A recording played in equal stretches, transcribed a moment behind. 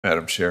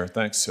Madam Chair,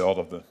 thanks to all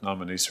of the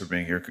nominees for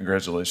being here.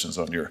 Congratulations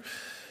on your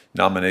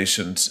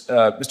nominations.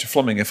 Mr.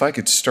 Fleming, if I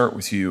could start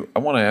with you, I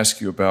want to ask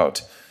you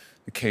about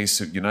the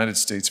case of United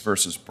States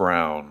versus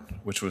Brown,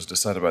 which was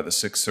decided by the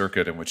Sixth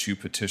Circuit, in which you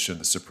petitioned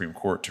the Supreme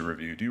Court to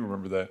review. Do you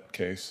remember that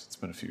case? It's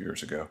been a few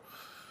years ago.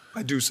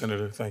 I do,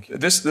 Senator. Thank you.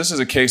 This is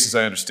a case, as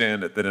I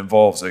understand it, that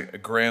involves a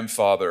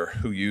grandfather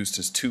who used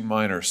his two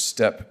minor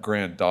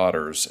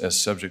step-granddaughters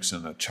as subjects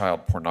in a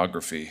child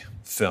pornography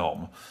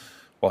film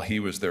while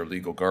he was their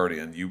legal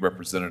guardian. You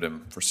represented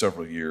him for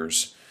several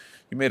years.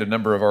 You made a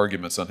number of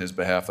arguments on his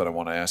behalf that I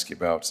want to ask you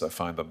about, so I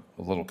find them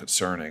a little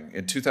concerning.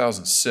 In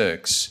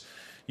 2006,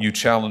 you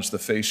challenged the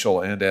facial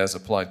and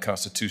as-applied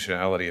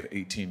constitutionality of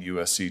 18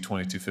 U.S.C.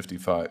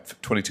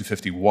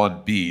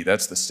 2251B.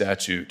 That's the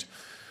statute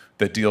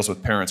that deals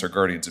with parents or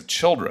guardians of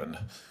children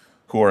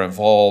who are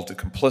involved and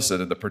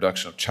complicit in the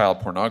production of child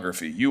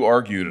pornography. You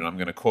argued, and I'm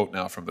going to quote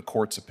now from the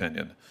court's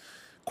opinion,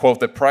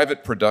 quote, that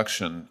private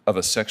production of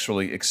a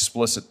sexually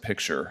explicit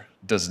picture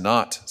does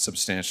not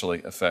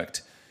substantially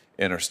affect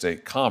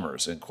interstate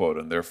commerce, end quote,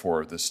 and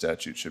therefore this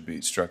statute should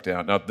be struck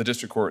down. Now, the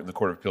district court and the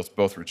Court of Appeals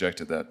both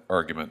rejected that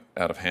argument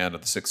out of hand,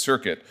 and the Sixth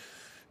Circuit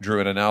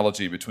drew an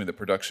analogy between the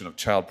production of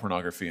child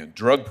pornography and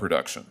drug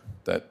production,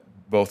 that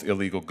both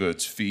illegal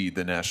goods feed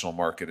the national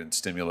market and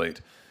stimulate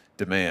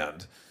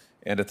demand.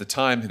 And at the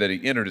time that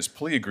he entered his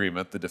plea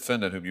agreement, the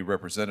defendant whom you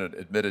represented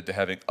admitted to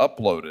having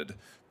uploaded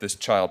this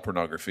child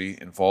pornography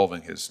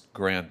involving his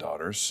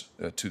granddaughters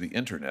to the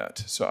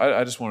internet. So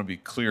I just want to be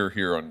clear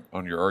here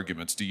on your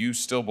arguments. Do you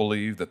still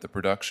believe that the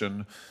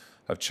production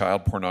of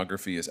child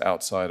pornography is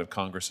outside of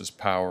Congress's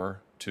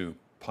power to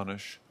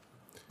punish?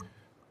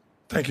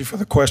 Thank you for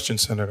the question,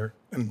 Senator,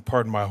 and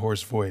pardon my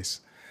hoarse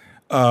voice.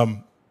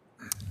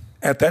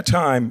 At that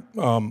time,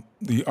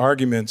 the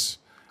arguments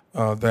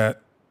that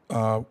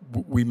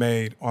we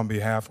made on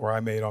behalf, or I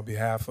made on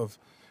behalf of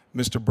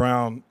Mr.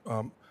 Brown,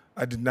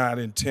 I did not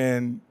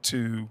intend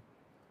to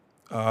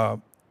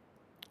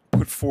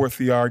put forth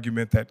the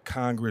argument that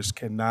Congress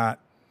cannot,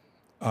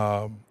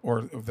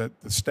 or that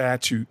the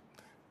statute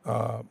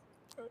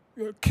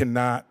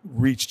cannot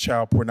reach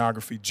child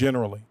pornography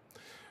generally.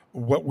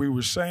 What we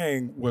were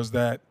saying was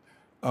that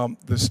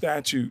the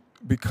statute,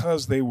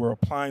 because they were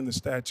applying the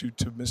statute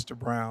to Mr.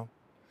 Brown,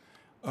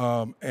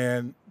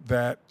 and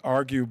that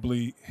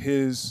arguably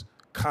his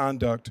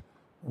conduct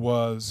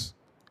was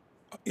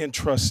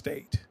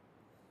intrastate,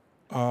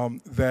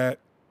 that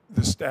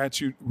the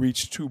statute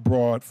reached too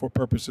broad for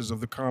purposes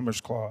of the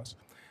Commerce Clause.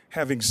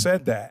 Having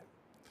said that,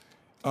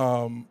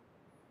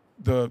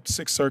 the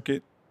Sixth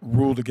Circuit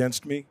ruled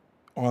against me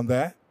on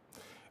that,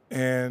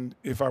 and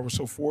if I were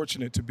so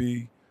fortunate to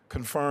be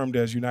confirmed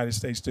as United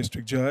States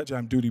District Judge,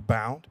 I'm duty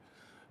bound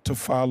to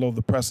follow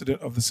the precedent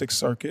of the Sixth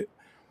Circuit,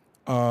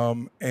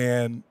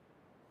 and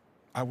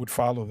I would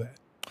follow that.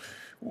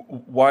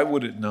 Why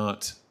would it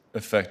not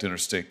affect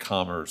interstate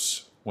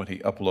commerce when he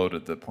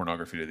uploaded the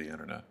pornography to the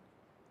internet?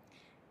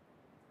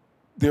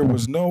 There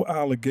was no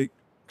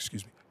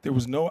There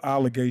was no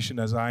allegation,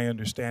 as I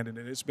understand it,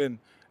 and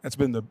that's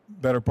been the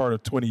better part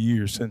of 20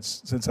 years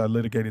since I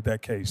litigated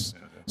that case,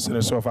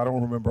 Senator. So if I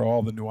don't remember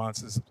all the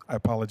nuances, I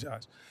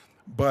apologize.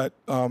 But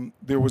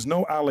there was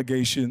no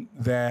allegation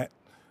that,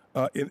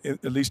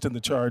 at least in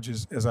the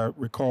charges, as I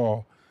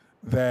recall,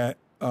 that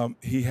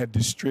he had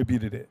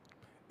distributed it.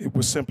 It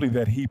was simply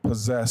that he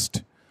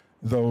possessed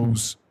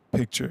those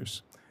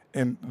pictures.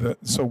 And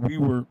so we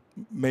were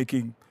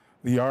making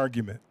the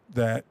argument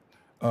that,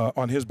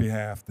 on his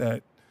behalf,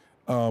 that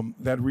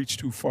that reached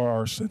too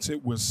far, since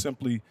it was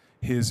simply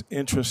his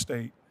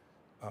intrastate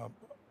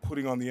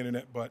putting on the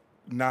internet, but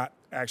not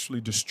actually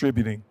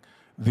distributing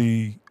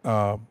the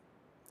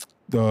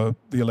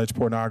alleged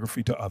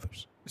pornography to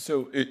others.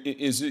 So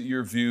is it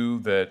your view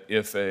that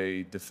if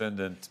a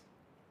defendant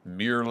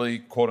merely,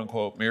 quote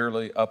unquote,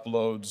 merely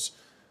uploads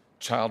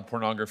child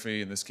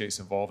pornography, in this case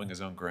involving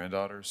his own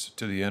granddaughters,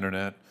 to the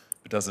internet,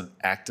 but doesn't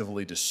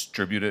actively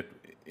distribute it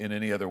in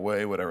any other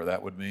way, whatever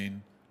that would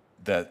mean,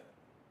 that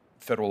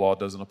federal law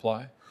doesn't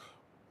apply?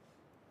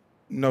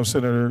 No,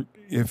 Senator.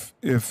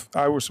 If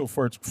I were so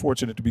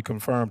fortunate to be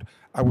confirmed,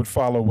 I would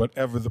follow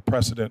whatever the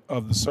precedent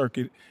of the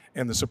circuit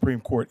and the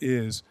Supreme Court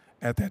is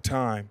at that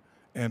time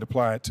and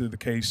apply it to the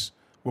case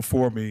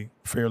before me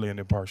fairly and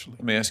impartially.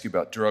 Let me ask you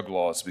about drug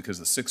laws, because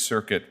the Sixth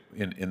Circuit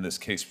in this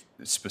case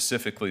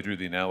specifically drew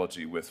the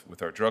analogy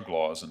with our drug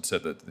laws and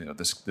said that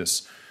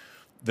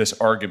this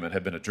argument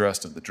had been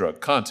addressed in the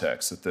drug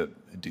context, that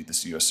indeed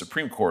the U.S.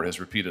 Supreme Court has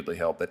repeatedly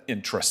held that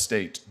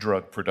intrastate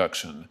drug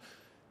production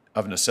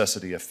of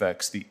necessity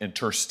affects the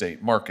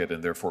interstate market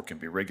and therefore can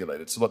be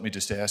regulated. So let me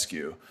just ask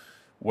you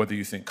whether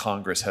you think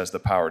Congress has the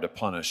power to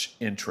punish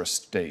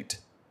intrastate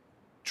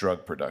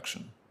drug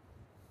production.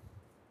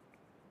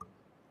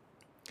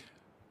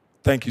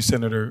 Thank you,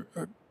 Senator.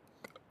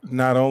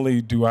 Not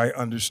only do I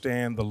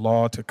understand the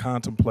law to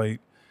contemplate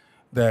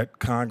that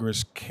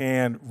Congress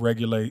can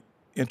regulate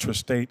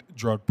intrastate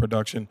drug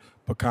production,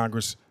 but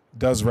Congress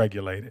does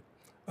regulate it,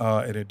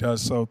 and it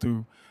does so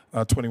through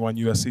 21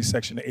 U.S.C.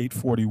 Section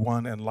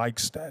 841 and like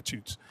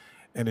statutes.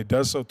 And it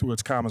does so through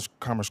its Commerce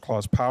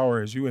Clause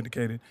power, as you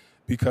indicated,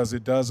 because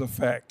it does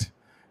affect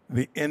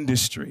the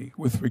industry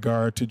with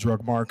regard to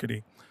drug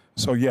marketing.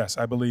 So yes,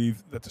 I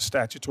believe that the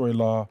statutory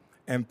law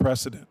and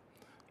precedent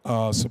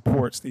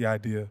supports the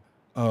idea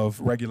of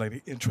regulating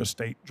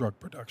intrastate drug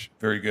production.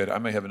 Very good. I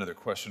may have another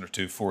question or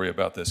two for you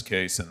about this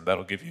case, and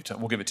that'll give you time.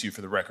 We'll give it to you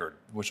for the record,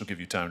 which will give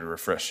you time to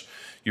refresh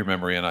your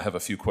memory. And I have a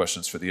few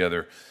questions for the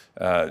other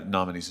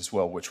nominees as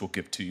well, which we'll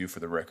give to you for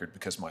the record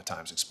because my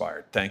time's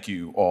expired. Thank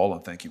you all,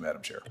 and thank you,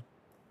 Madam Chair.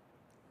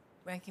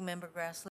 Ranking Member Grassley.